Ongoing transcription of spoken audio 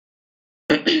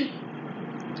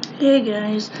Hey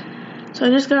guys, so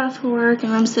I just got off of work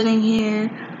and I'm sitting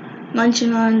here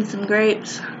munching on some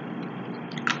grapes.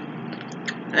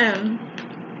 I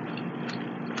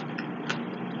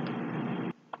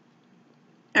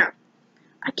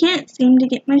can't seem to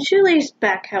get my shoelace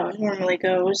back how it normally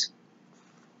goes.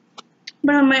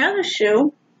 But on my other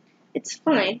shoe, it's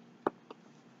funny,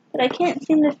 but I can't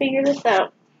seem to figure this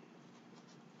out.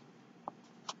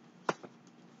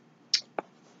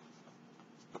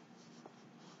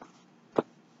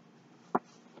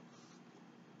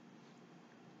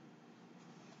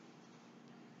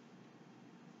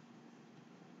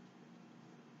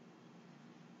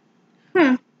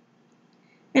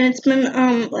 And it's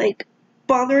been, like,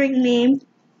 bothering me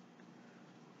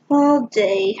all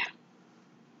day.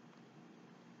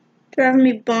 Driving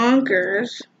me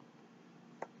bonkers.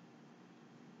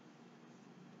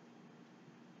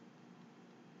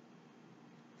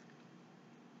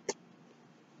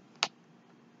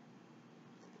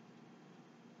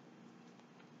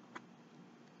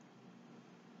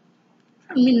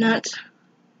 Driving me nuts.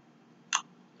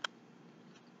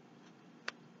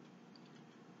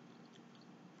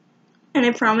 And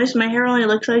I promise my hair only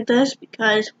looks like this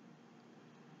because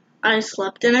I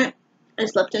slept in it. I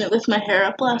slept in it with my hair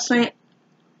up last night.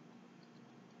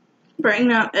 Right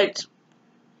now it's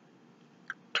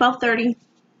 12:30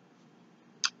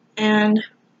 and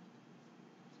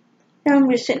now I'm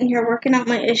just sitting here working out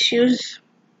my issues.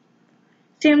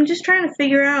 See, I'm just trying to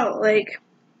figure out, like,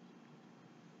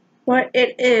 what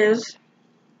it is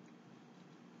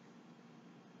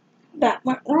that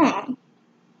went wrong.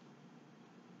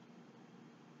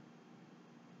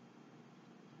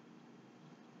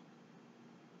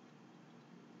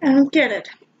 I don't get it.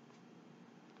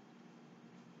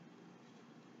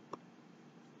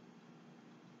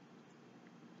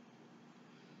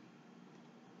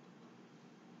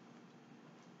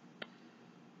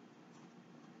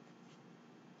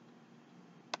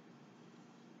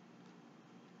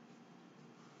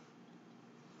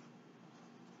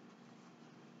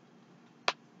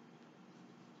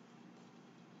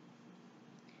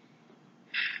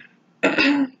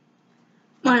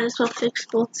 Might as well fix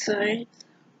both sides.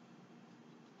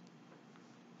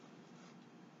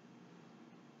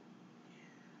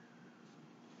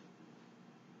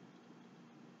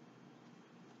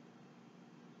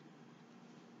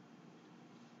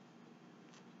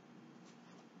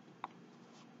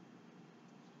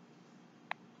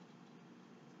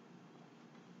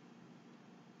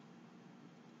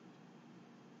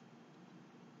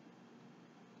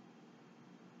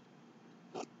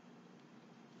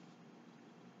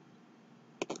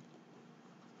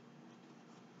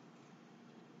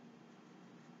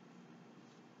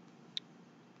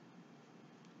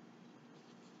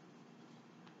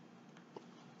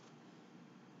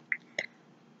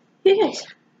 You guys,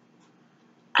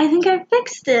 I think I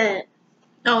fixed it.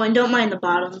 Oh, and don't mind the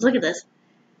bottoms. Look at this.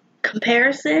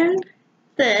 Comparison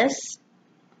this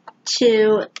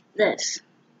to this.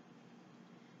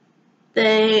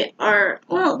 They are,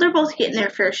 well, they're both getting their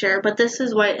fair share, but this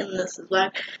is white and this is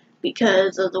black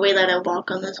because of the way that I walk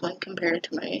on this one compared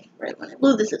to my right one. I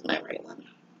believe this is my right one.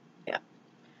 Yeah.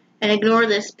 And ignore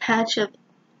this patch of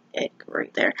ick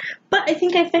right there. But I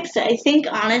think I fixed it. I think,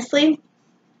 honestly,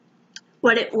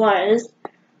 what it was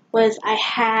I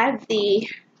had the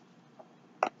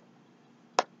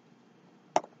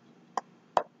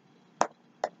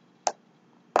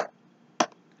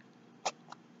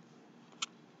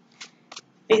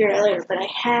figured out later, but I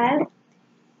had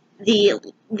the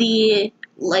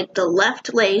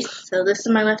left lace, so this is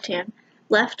my left hand,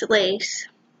 left lace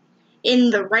in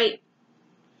the right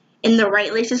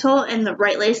laces hole and the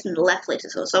right lace in the left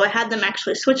laces hole. So I had them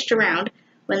actually switched around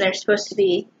when they're supposed to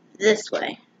be this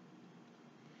way.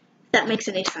 If that makes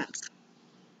any sense.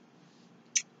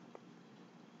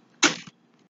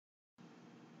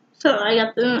 So I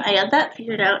got that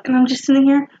figured out, and I'm just sitting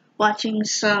here watching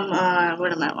some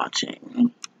what am I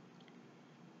watching?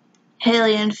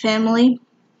 Haley and Family.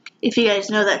 If you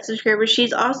guys know that subscriber,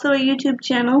 she's also a YouTube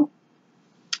channel.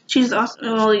 She's also,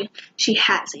 well, she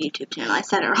has a YouTube channel. I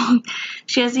said it wrong.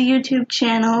 She has a YouTube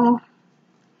channel.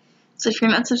 So if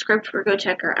you're not subscribed to her, go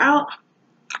check her out.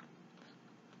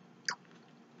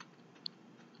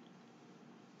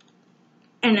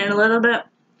 And in a little bit,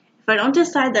 if I don't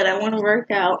decide that I want to work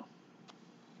out,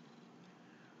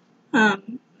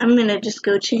 I'm going to just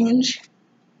go change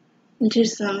into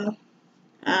some,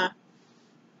 I'm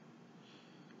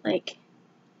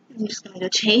just going to go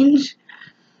change.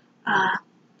 If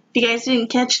you guys didn't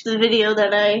catch the video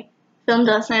that I filmed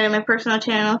last night on my personal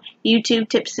channel, YouTube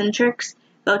Tips and Tricks,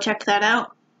 go check that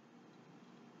out.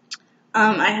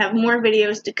 I have more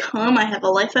videos to come. I have a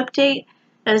life update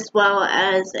as well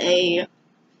as a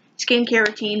skincare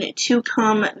routine to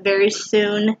come very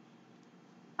soon.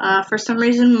 For some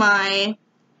reason, my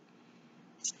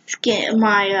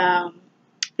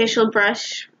facial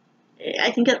brush,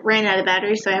 I think it ran out of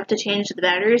batteries, so I have to change the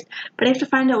batteries. But I have to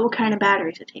find out what kind of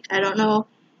batteries it takes. I don't know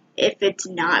if it's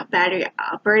not battery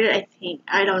operated.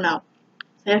 I don't know.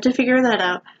 So I have to figure that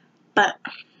out. But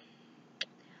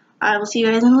I will see you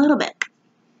guys in a little bit.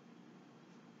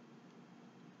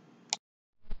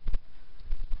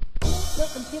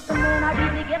 Looking different when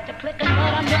I really get to clicking, but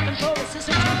I'm looking for a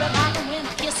sister to the bottom when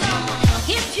kissing.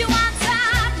 If you want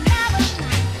some love,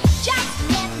 just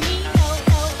let me know.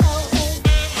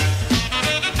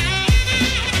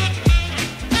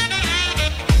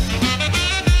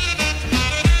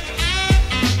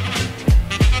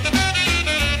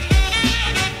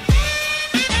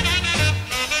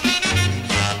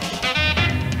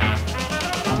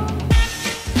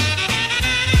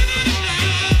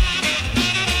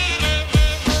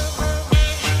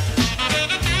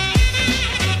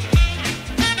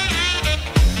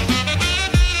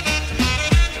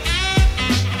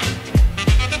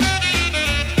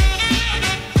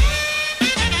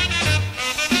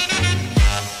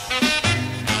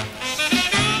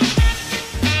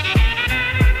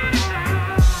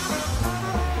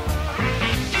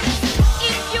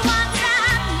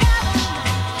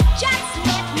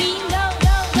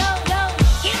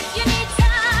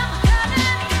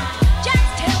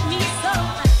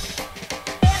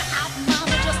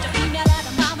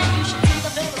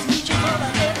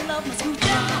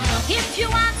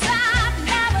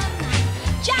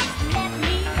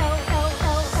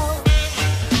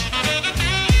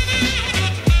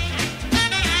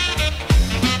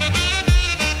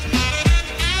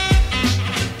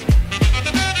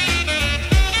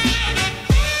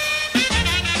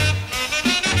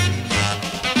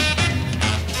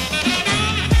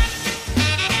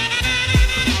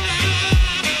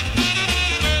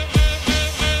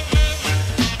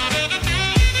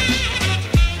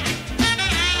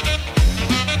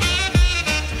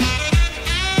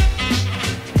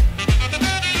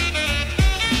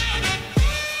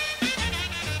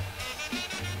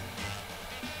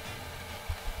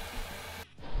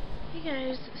 Hey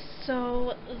guys,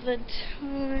 so the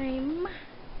time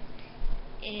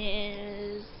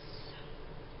is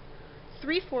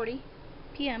 3:40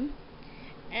 p.m.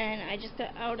 and I just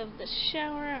got out of the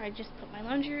shower. I just put my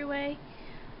laundry away.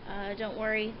 Don't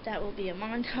worry, that will be a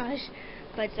montage.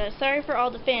 But sorry for all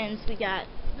the fans. We got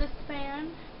this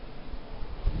fan,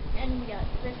 and we got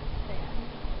this fan,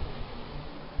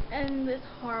 and this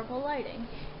horrible lighting.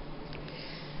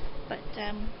 But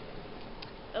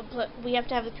we have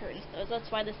to have the curtains though, that's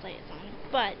why this light is on.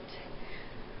 But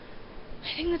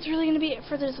I think that's really going to be it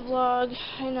for this vlog.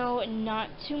 I know, not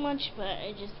too much, but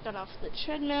I just got off the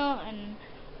treadmill and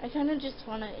I kind of just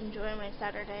want to enjoy my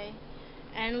Saturday.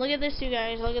 And look at this, you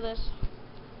guys, look at this.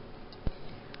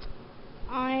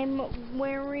 I'm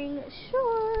wearing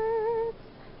shorts.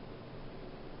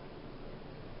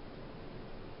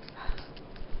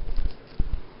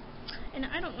 And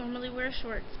I don't normally wear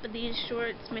shorts, but these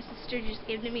shorts my sister just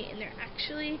gave to me, and they're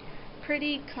actually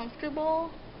pretty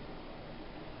comfortable.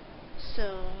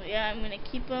 So yeah, I'm gonna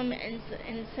keep them. And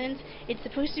since it's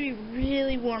supposed to be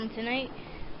really warm tonight,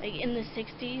 like in the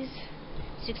 60s,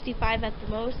 65 at the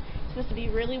most, it's supposed to be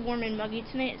really warm and muggy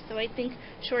tonight. So I think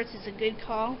shorts is a good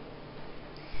call.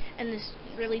 And this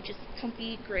really just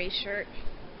comfy gray shirt.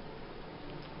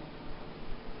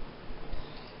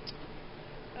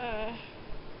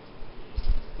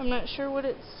 I'm not sure what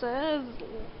it says.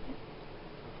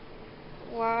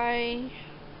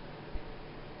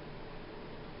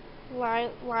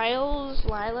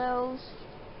 Lyles?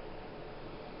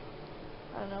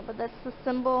 I don't know, but that's the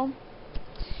symbol.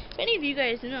 If any of you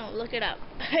guys know, look it up.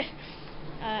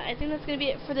 I think that's going to be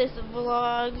it for this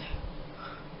vlog.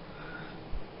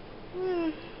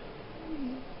 I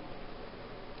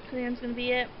think that's going to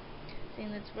be it. I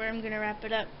think that's where I'm going to wrap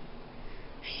it up.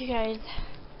 You guys,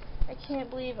 I can't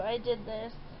believe I did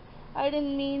this. I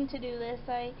didn't mean to do this.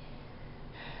 I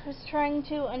was trying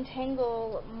to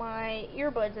untangle my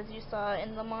earbuds, as you saw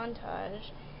in the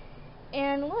montage.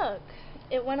 And look,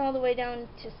 it went all the way down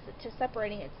to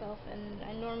separating itself. And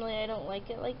I don't like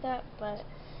it like that, but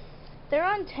they're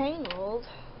untangled.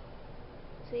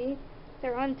 See?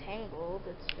 They're untangled.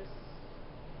 It's just...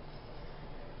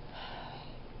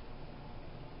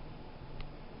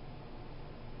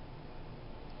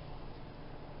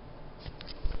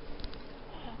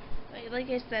 like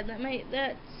I said,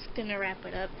 that's gonna wrap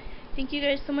it up. Thank you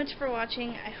guys so much for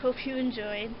watching. I hope you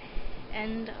enjoyed,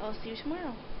 and I'll see you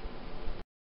tomorrow.